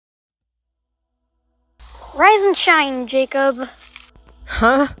Rise and shine, Jacob.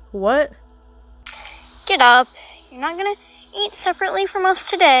 Huh? What? Get up. You're not gonna eat separately from us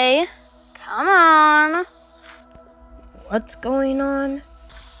today. Come on. What's going on?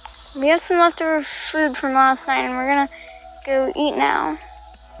 We have some leftover food from last night and we're gonna go eat now.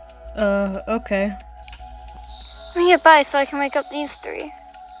 Okay. Let me get by so I can wake up these three.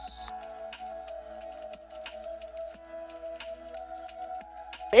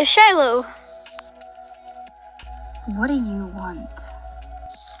 It's Shiloh. What do you want?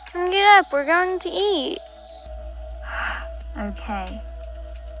 Come get up, we're going to eat. Okay.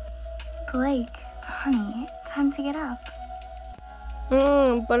 Blake, honey, time to get up.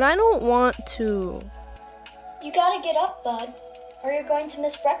 But I don't want to. You gotta get up, bud, or you're going to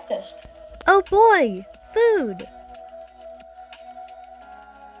miss breakfast. Oh boy, food.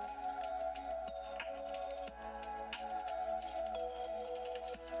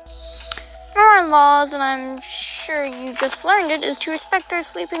 Our laws, and I'm sure you just learned it, is to respect our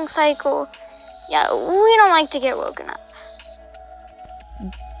sleeping cycle. Yeah, we don't like to get woken up.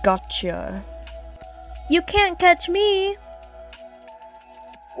 Gotcha. You can't catch me.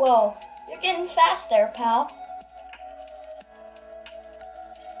 Whoa, you're getting fast there, pal.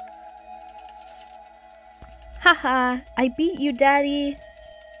 Haha, I beat you, Daddy.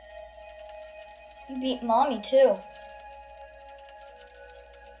 You beat Mommy, too.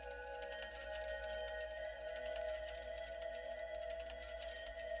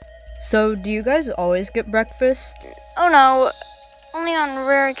 So, do you guys always get breakfast? Oh no, only on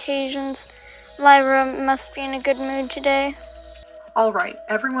rare occasions. Lyra must be in a good mood today. All right,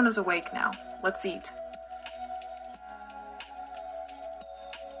 everyone is awake now. Let's eat.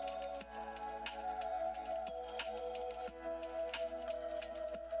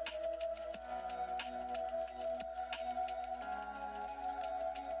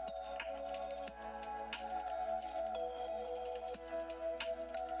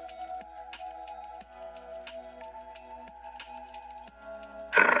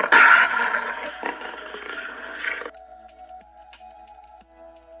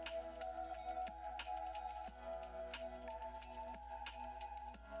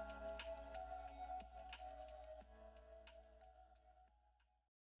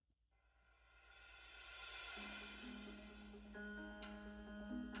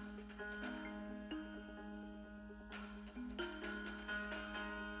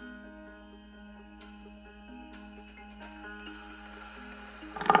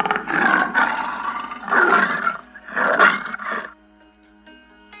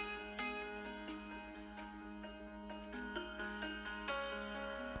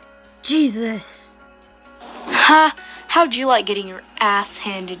 Jesus. Ha! How'd you like getting your ass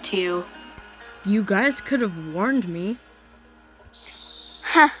handed to you? You guys could have warned me.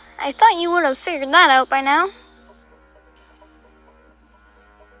 Huh, I thought you would have figured that out by now.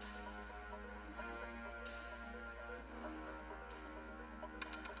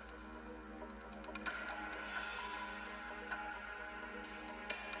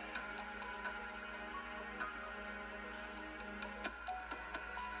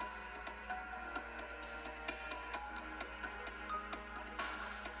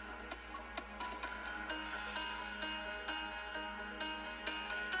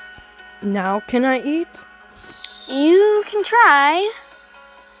 Now can I eat? You can try.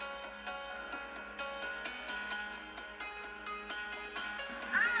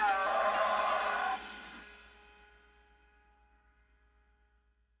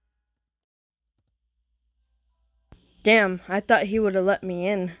 Damn, I thought he would have let me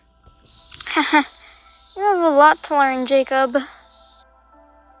in. Haha, you have a lot to learn, Jacob.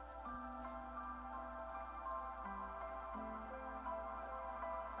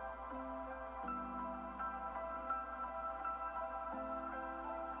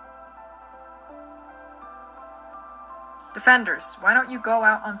 Defenders, why don't you go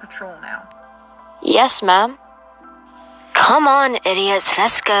out on patrol now? Yes, ma'am. Come on, idiots,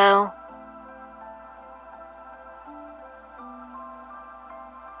 let's go.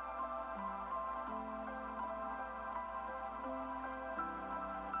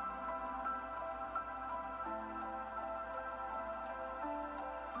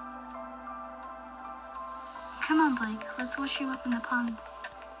 Come on, Blake. Let's wash you up in the pond.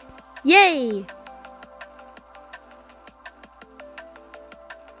 Yay!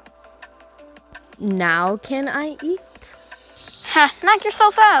 Now can I eat? Ha, knock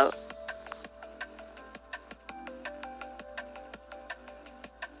yourself out.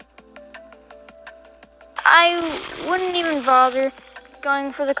 I wouldn't even bother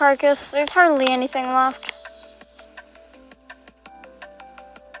going for the carcass. There's hardly anything left.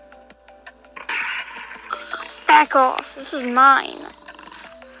 back off. This is mine.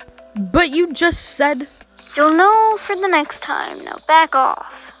 But you just said... You'll know for the next time. Now back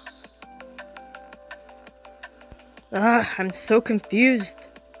off. I'm so confused.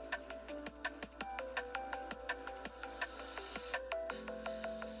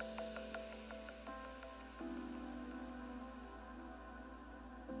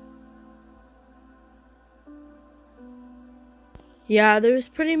 Yeah, there's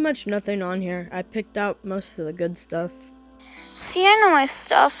pretty much nothing on here. I picked out most of the good stuff. See, I know my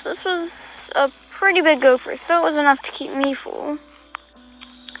stuff. This was a pretty big gopher, so it was enough to keep me full.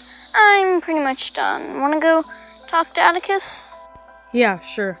 I'm pretty much done. Wanna go talk to Atticus? Yeah,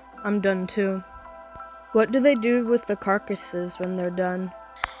 sure. I'm done too. What do they do with the carcasses when they're done?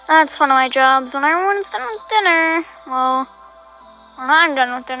 That's one of my jobs. When everyone's done with dinner, well, when I'm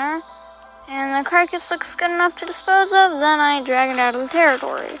done with dinner, and the carcass looks good enough to dispose of, then I drag it out of the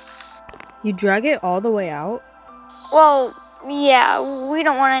territory. You drag it all the way out? Well, yeah, we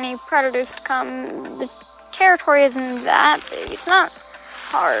don't want any predators to come. The territory isn't that big. It's not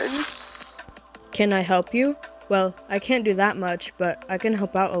hard. Can I help you? Well, I can't do that much, but I can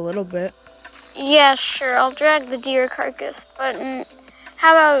help out a little bit. Yeah, sure, I'll drag the deer carcass, but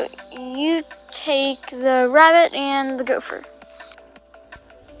how about you take the rabbit and the gopher?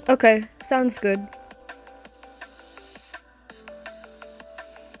 Okay, sounds good.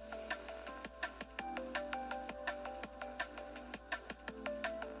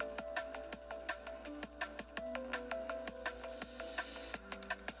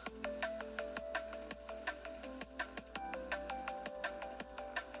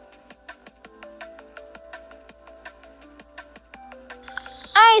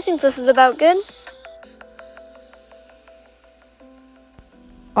 I think this is about good.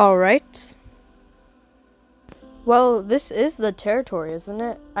 Alright. Well, this is the territory, isn't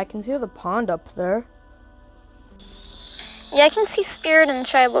it? I can see the pond up there. Yeah, I can see Spirit and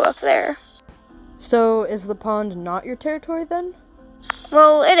Shiloh up there. So, is the pond not your territory then?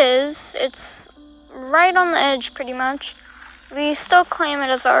 Well, it is. It's right on the edge, pretty much. We still claim it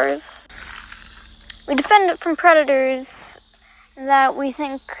as ours. We defend it from predators that we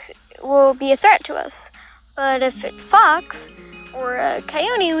think will be a threat to us. But if it's fox or a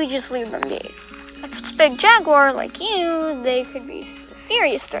coyote, we just leave them be. If it's a big jaguar like you, they could be a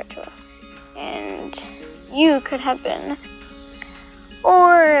serious threat to us. And you could have been.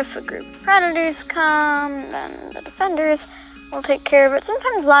 Or if a group of predators come, then the defenders will take care of it.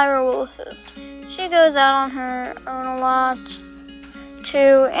 Sometimes Lyra will assist. She goes out on her own a lot,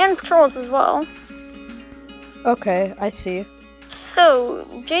 too, and patrols as well. Okay, I see. So,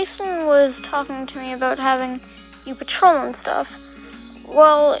 Jason was talking to me about having you patrol and stuff.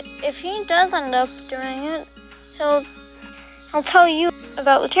 Well, if he does end up doing it, he'll tell you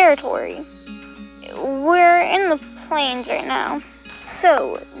about the territory. We're in the plains right now.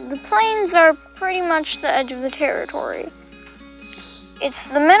 So, the plains are pretty much the edge of the territory. It's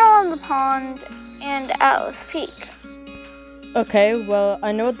the middle of the pond and Atlas Peak. Okay, well,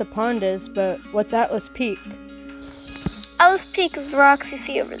 I know what the pond is, but what's Atlas Peak? Atlas Peak is the rocks you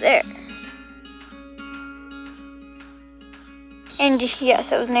see over there. And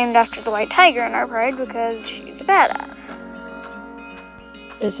yes, it was named after the white tiger in our pride because she's a badass.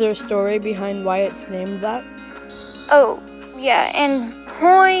 Is there a story behind why it's named that? Oh, yeah, and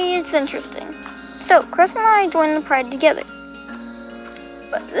boy, it's interesting. So, Chris and I joined the pride together.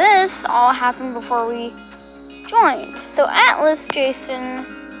 But this all happened before we joined. So Atlas, Jason,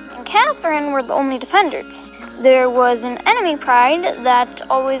 and Catherine were the only defenders. There was an enemy pride that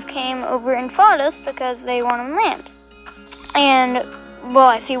always came over and fought us because they wanted land. And, well,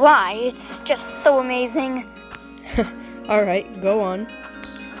 I see why. It's just so amazing. Alright, go on.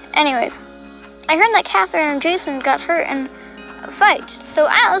 Anyways, I heard that Catherine and Jason got hurt in a fight, so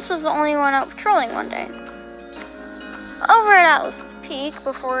Atlas was the only one out patrolling one day. Over at Atlas Peak,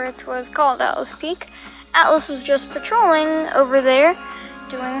 before it was called Atlas Peak, Atlas was just patrolling over there,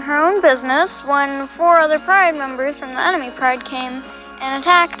 doing her own business, when 4 other pride members from the enemy pride came and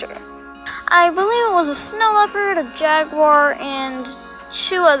attacked her. I believe it was a snow leopard, a jaguar, and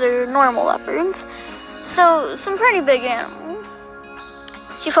 2 other normal leopards. So, some pretty big animals.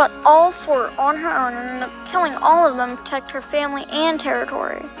 She fought all 4 on her own and ended up killing all of them to protect her family and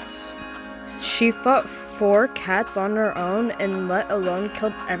territory. She fought 4 cats on her own and let alone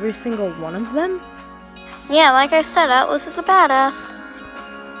killed every single one of them? Yeah, like I said, Atlas is a badass.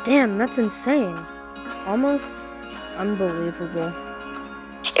 Damn, that's insane. Almost unbelievable.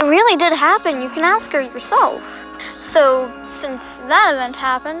 It really did happen. You can ask her yourself. So, since that event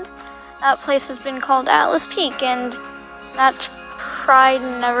happened, that place has been called Atlas Peak, and that pride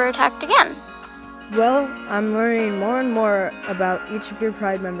never attacked again. Well, I'm learning more and more about each of your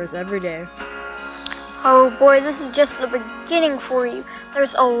Pride members every day. Oh boy, this is just the beginning for you.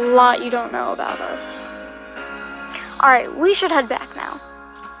 There's a lot you don't know about us. Alright, we should head back now.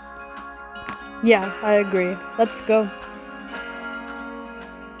 Yeah, I agree. Let's go.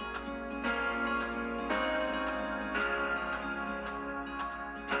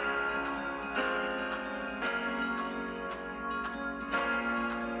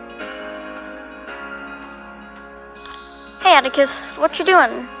 Hey Atticus, what you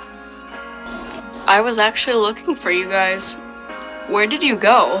doing? I was actually looking for you guys. Where did you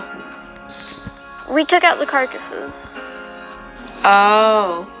go? We took out the carcasses.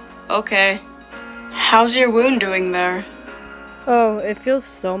 Oh, okay. How's your wound doing there? Oh, it feels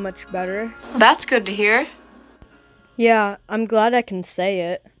so much better. That's good to hear. Yeah, I'm glad I can say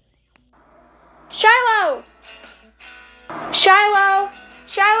it. Shiloh! Shiloh!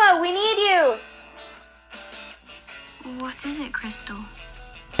 Shiloh, we need you! What is it, Crystal?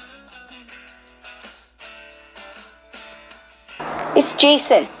 It's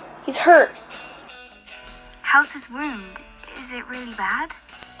Jason. He's hurt. How's his wound? Is it really bad?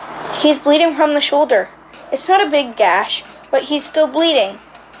 He's bleeding from the shoulder. It's not a big gash, but he's still bleeding.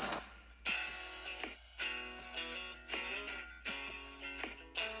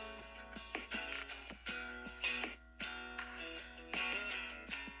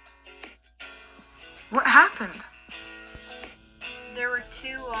 What happened? There were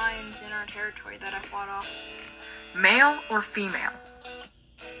 2 lions in our territory that I fought off. Male or female?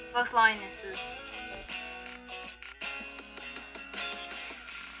 Both lionesses.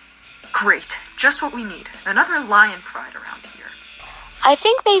 Great. Just what we need. Another lion pride around here. I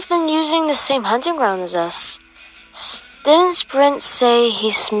think they've been using the same hunting ground as us. Didn't Sprint say he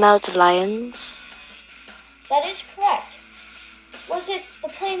smelled lions? That is correct. Was it the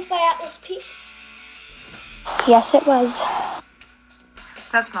plains by Atlas Peak? Yes, it was.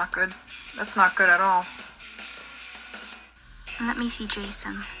 That's not good. That's not good at all. Let me see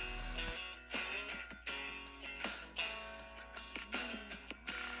Jason.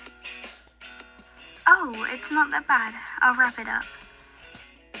 Oh, it's not that bad. I'll wrap it up.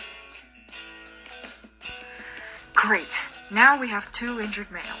 Great. Now we have 2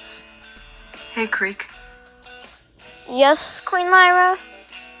 injured males. Hey, Creek. Yes, Queen Lyra?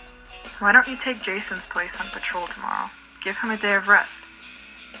 Why don't you take Jason's place on patrol tomorrow? Give him a day of rest.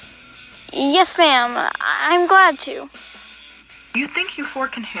 Yes, ma'am. I'm glad to. You think you 4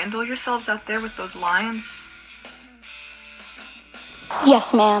 can handle yourselves out there with those lions?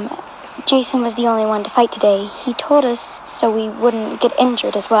 Yes, ma'am. Jason was the only one to fight today. He told us so we wouldn't get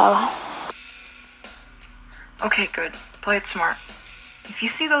injured as well. Okay, good. Play it smart. If you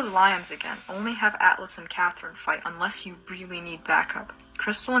see those lions again, only have Atlas and Catherine fight unless you really need backup.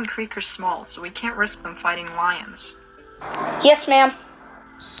 Crystal and Creek are small, so we can't risk them fighting lions. Yes, ma'am.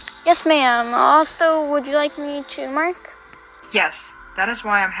 Yes, ma'am. Also, would you like me to mark? Yes, that is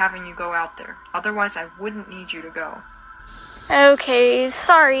why I'm having you go out there. Otherwise, I wouldn't need you to go. Okay,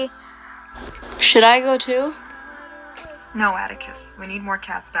 sorry. Should I go too? No, Atticus. We need more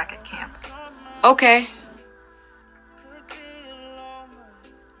cats back at camp. Okay.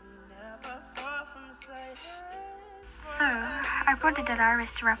 So, I brought a dead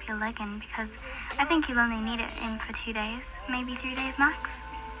iris to wrap your leg in because I think you'll only need it in for 2 days, maybe 3 days max.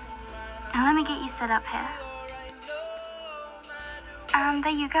 Now let me get you set up here.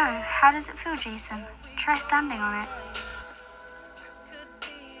 There you go. How does it feel, Jason? Try standing on it.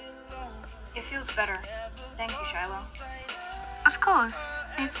 It feels better. Thank you, Shiloh. Of course,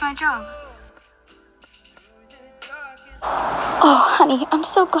 it's my job. Oh, honey, I'm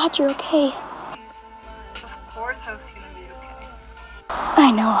so glad you're okay. Of course I was gonna be okay. I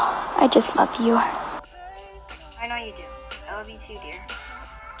know. I just love you. I know you do. I love you too, dear.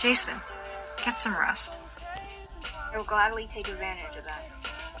 Jason, get some rest. I will gladly take advantage of that.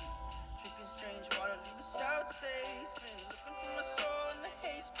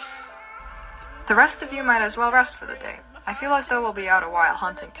 The rest of you might as well rest for the day. I feel as though we'll be out a while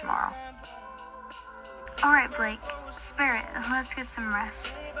hunting tomorrow. All right, Blake. Spirit, let's get some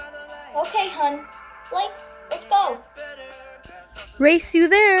rest. Okay, hun. Blake, let's go. Race, you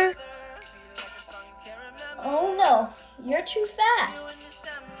there? Oh no, you're too fast.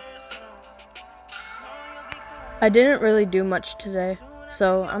 I didn't really do much today,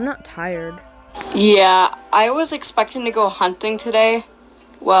 so I'm not tired. Yeah, I was expecting to go hunting today.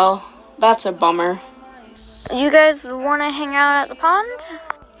 Well, that's a bummer. You guys want to hang out at the pond?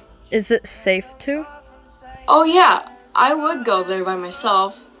 Is it safe to? Oh yeah, I would go there by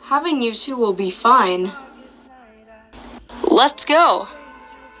myself. Having you two will be fine. Let's go.